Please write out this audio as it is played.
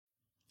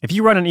If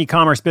you run an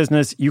e-commerce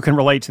business, you can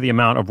relate to the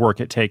amount of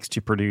work it takes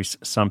to produce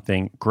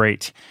something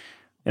great.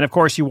 And of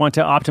course, you want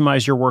to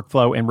optimize your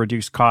workflow and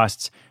reduce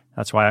costs.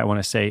 That's why I want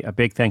to say a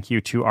big thank you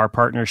to our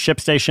partner,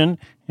 ShipStation,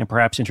 and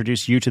perhaps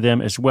introduce you to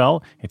them as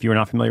well. If you're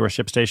not familiar with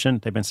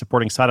ShipStation, they've been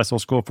supporting Side Hustle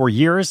School for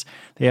years.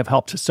 They have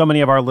helped so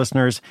many of our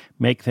listeners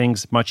make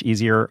things much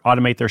easier,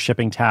 automate their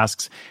shipping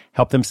tasks,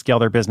 help them scale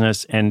their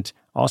business, and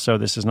also,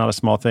 this is not a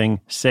small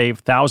thing, save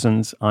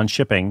thousands on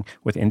shipping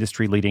with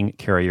industry-leading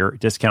carrier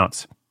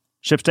discounts.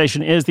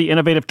 ShipStation is the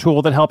innovative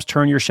tool that helps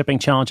turn your shipping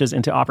challenges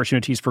into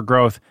opportunities for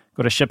growth.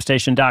 Go to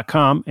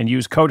ShipStation.com and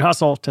use code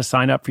HUSTLE to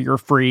sign up for your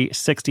free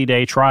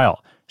 60-day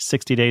trial.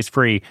 60 days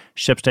free.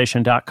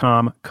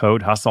 ShipStation.com,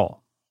 code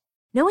HUSTLE.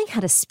 Knowing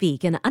how to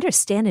speak and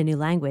understand a new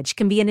language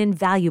can be an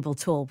invaluable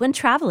tool when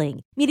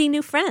traveling, meeting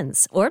new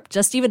friends, or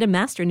just even to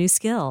master a new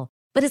skill.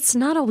 But it's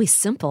not always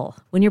simple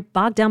when you're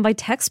bogged down by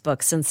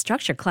textbooks and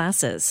structured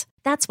classes.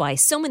 That's why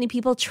so many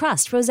people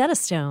trust Rosetta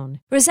Stone.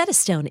 Rosetta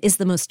Stone is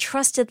the most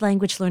trusted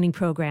language learning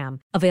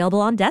program,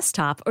 available on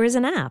desktop or as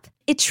an app.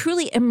 It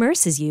truly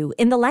immerses you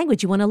in the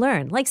language you want to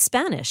learn, like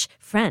Spanish,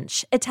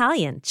 French,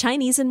 Italian,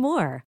 Chinese, and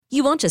more.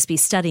 You won't just be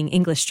studying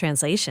English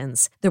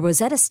translations. The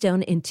Rosetta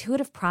Stone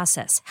intuitive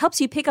process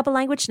helps you pick up a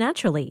language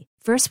naturally,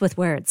 first with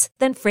words,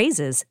 then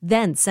phrases,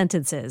 then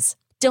sentences.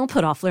 Don't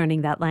put off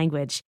learning that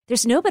language.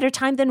 There's no better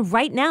time than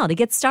right now to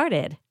get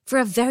started. For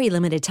a very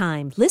limited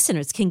time,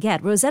 listeners can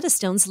get Rosetta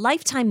Stone's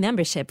lifetime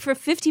membership for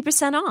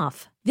 50%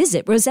 off.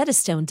 Visit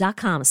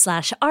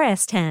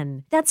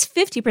rosettastone.com/rs10. That's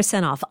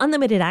 50% off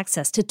unlimited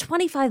access to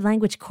 25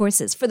 language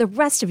courses for the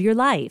rest of your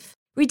life.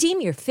 Redeem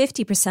your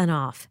 50%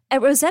 off at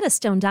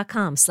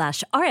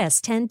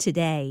rosettastone.com/rs10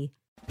 today.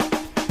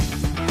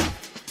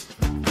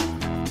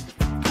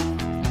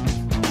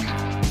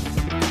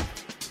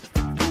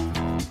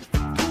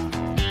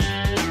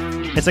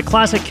 It's a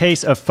classic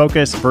case of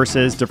focus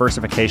versus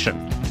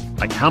diversification.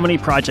 Like, how many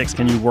projects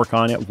can you work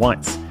on at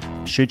once?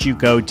 Should you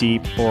go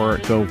deep or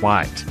go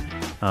wide?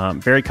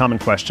 Very common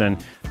question,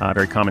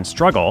 very common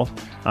struggle,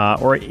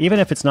 or even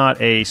if it's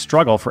not a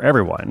struggle for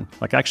everyone.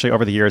 Like, actually,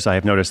 over the years, I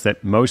have noticed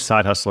that most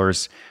side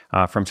hustlers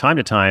from time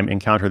to time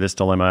encounter this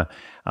dilemma.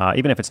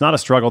 Even if it's not a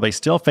struggle, they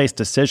still face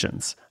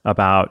decisions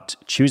about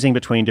choosing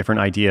between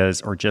different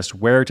ideas or just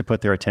where to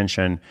put their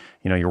attention.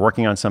 You know, you're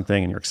working on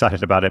something and you're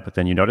excited about it, but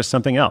then you notice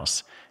something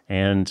else.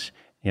 And,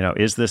 you know,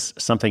 is this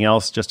something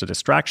else just a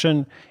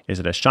distraction? Is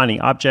it a shiny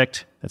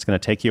object that's going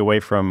to take you away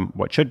from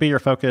what should be your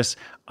focus?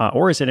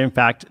 Or is it, in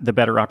fact, the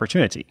better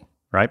opportunity,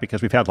 right?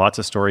 Because we've had lots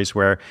of stories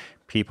where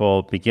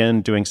people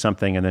begin doing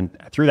something and then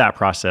through that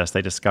process,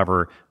 they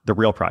discover the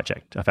real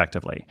project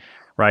effectively,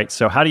 right?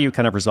 So how do you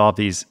kind of resolve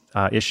these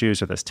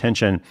issues or this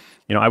tension?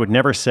 You know, I would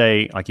never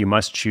say, like, you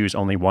must choose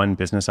only one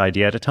business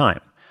idea at a time.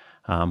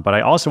 But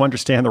I also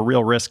understand the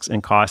real risks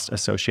and costs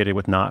associated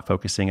with not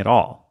focusing at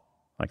all.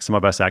 Like, some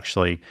of us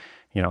actually,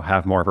 you know,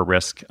 have more of a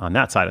risk on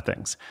that side of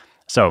things.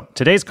 So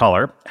today's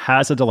caller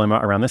has a dilemma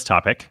around this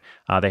topic.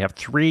 They have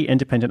 3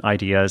 independent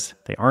ideas.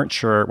 They aren't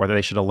sure whether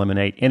they should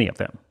eliminate any of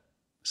them.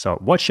 So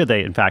what should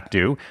they in fact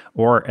do?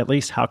 Or at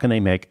least how can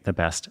they make the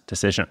best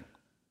decision?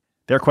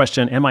 Their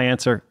question and my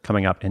answer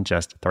coming up in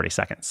just 30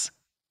 seconds.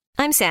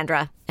 I'm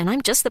Sandra, and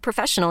I'm just the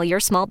professional your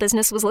small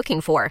business was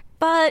looking for.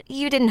 But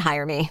you didn't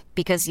hire me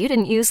because you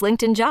didn't use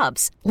LinkedIn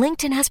Jobs.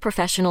 LinkedIn has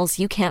professionals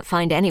you can't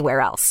find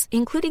anywhere else,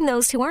 including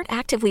those who aren't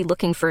actively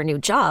looking for a new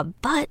job,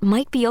 but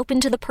might be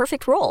open to the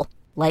perfect role,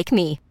 like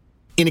me.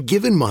 In a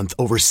given month,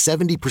 over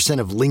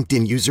 70% of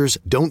LinkedIn users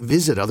don't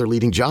visit other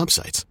leading job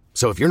sites.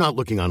 So if you're not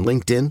looking on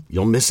LinkedIn,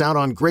 you'll miss out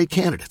on great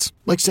candidates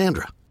like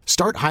Sandra.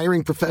 Start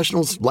hiring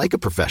professionals like a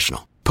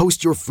professional.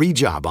 Post your free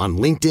job on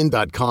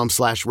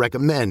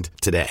linkedin.com/recommend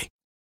today.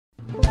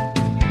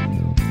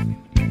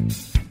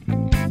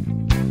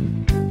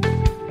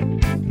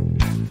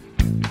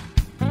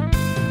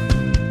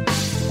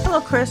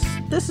 Hello, Chris.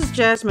 This is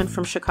Jasmine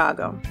from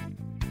Chicago.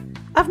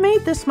 I've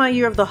made this my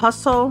year of the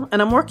hustle,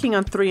 and I'm working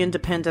on 3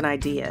 independent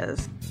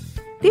ideas.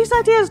 These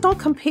ideas don't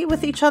compete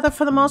with each other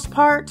for the most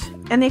part,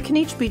 and they can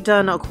each be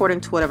done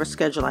according to whatever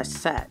schedule I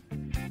set.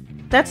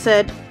 That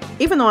said,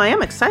 even though I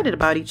am excited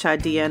about each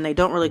idea and they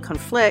don't really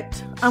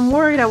conflict, I'm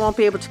worried I won't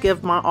be able to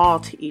give my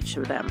all to each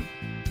of them.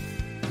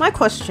 My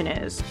question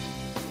is,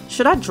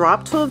 should I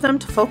drop 2 of them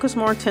to focus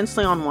more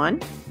intensely on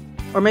one?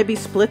 Or maybe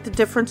split the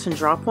difference and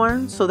drop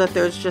one so that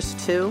there's just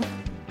 2?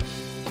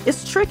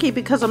 It's tricky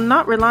because I'm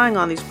not relying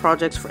on these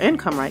projects for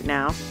income right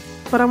now,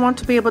 but I want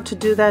to be able to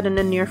do that in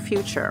the near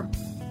future.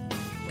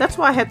 That's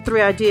why I had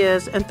 3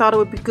 ideas and thought it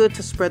would be good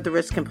to spread the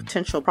risk and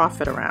potential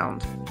profit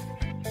around.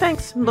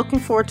 Thanks. I'm looking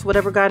forward to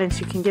whatever guidance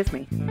you can give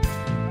me.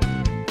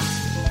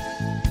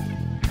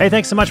 Hey,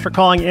 thanks so much for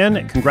calling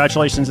in.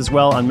 Congratulations as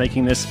well on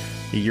making this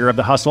the year of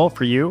the hustle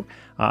for you.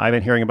 I've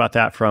been hearing about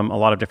that from a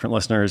lot of different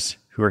listeners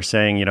who are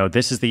saying, you know,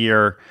 this is the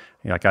year,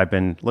 like, I've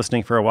been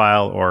listening for a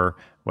while, or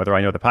whether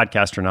I know the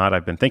podcast or not,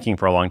 I've been thinking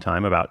for a long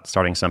time about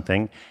starting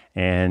something.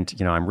 And,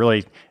 you know, I'm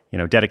really, you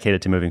know,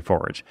 dedicated to moving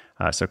forward.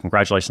 So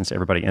congratulations to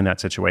everybody in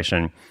that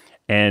situation.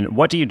 And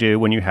what do you do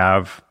when you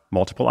have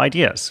multiple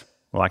ideas?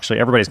 Well, actually,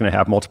 everybody's going to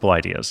have multiple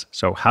ideas.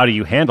 So how do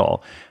you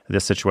handle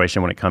this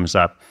situation when it comes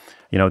up?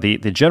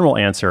 The general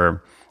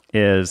answer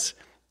is,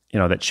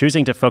 that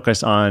choosing to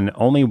focus on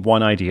only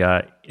one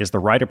idea is the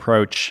right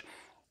approach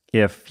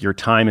if your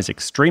time is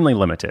extremely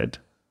limited.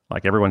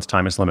 Like everyone's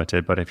time is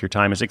limited, but if your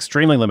time is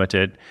extremely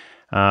limited,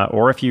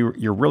 or if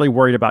you're really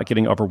worried about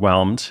getting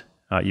overwhelmed,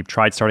 you've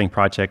tried starting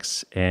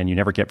projects and you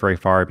never get very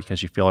far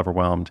because you feel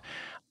overwhelmed,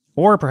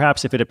 or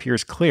perhaps if it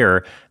appears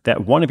clear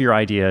that one of your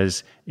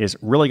ideas is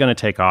really going to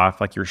take off,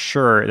 like you're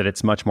sure that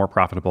it's much more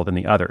profitable than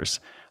the others,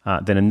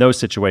 then in those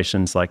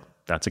situations, like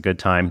that's a good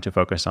time to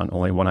focus on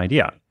only one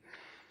idea.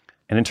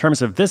 And in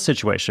terms of this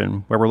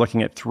situation, where we're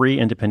looking at 3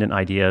 independent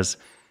ideas,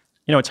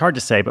 it's hard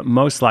to say, but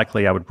most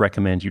likely I would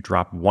recommend you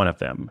drop one of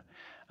them.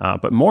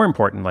 But more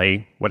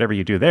importantly, whatever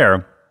you do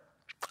there,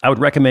 I would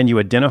recommend you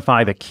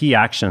identify the key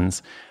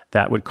actions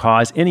that would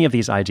cause any of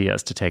these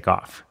ideas to take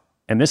off.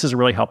 And this is a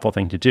really helpful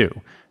thing to do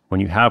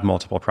when you have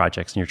multiple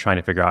projects and you're trying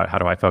to figure out how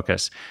do I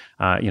focus.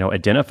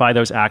 Identify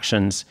those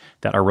actions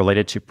that are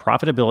related to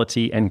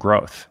profitability and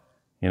growth.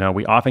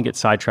 We often get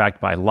sidetracked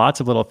by lots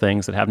of little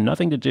things that have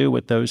nothing to do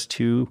with those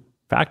 2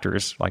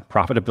 factors like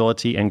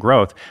profitability and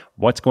growth.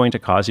 What's going to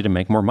cause you to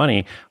make more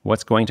money?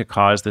 What's going to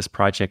cause this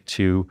project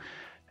to,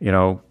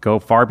 go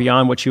far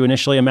beyond what you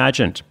initially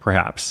imagined,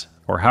 perhaps,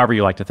 or however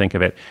you like to think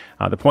of it.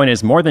 The point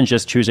is more than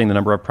just choosing the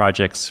number of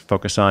projects,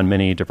 focus on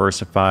many,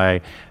 diversify,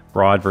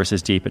 broad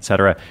versus deep, et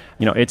cetera.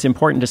 It's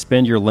important to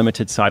spend your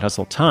limited side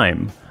hustle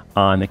time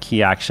on the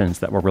key actions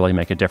that will really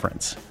make a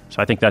difference.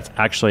 So I think that's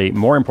actually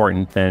more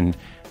important than,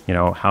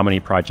 how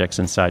many projects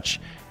and such.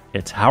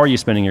 It's how are you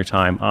spending your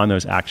time on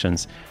those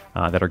actions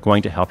that are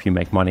going to help you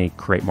make money,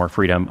 create more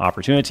freedom,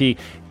 opportunity,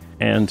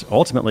 and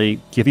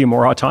ultimately give you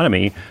more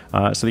autonomy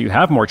so that you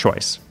have more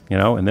choice.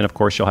 And then of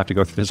course you'll have to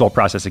go through this whole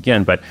process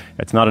again, but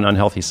it's not an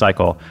unhealthy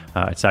cycle.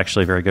 It's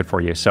actually very good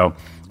for you. So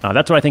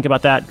that's what I think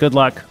about that. Good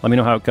luck. Let me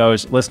know how it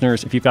goes.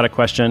 Listeners, if you've got a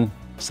question,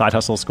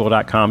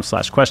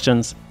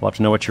 sidehustleschool.com/questions. Love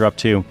to know what you're up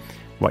to,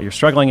 what you're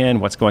struggling in,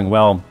 what's going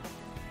well,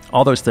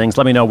 all those things.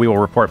 Let me know. We will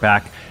report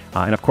back.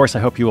 And of course, I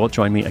hope you will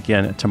join me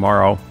again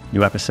tomorrow.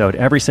 New episode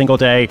every single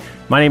day.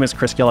 My name is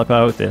Chris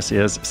Guillebeau. This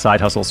is Side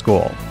Hustle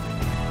School.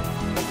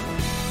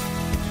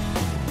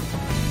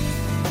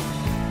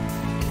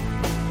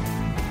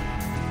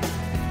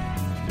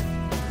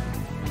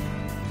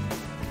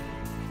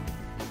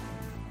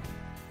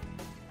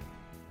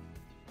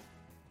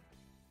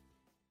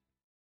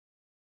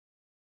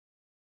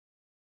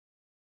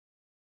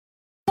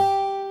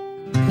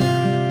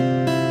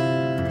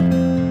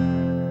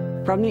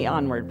 From the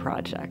Onward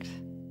Project.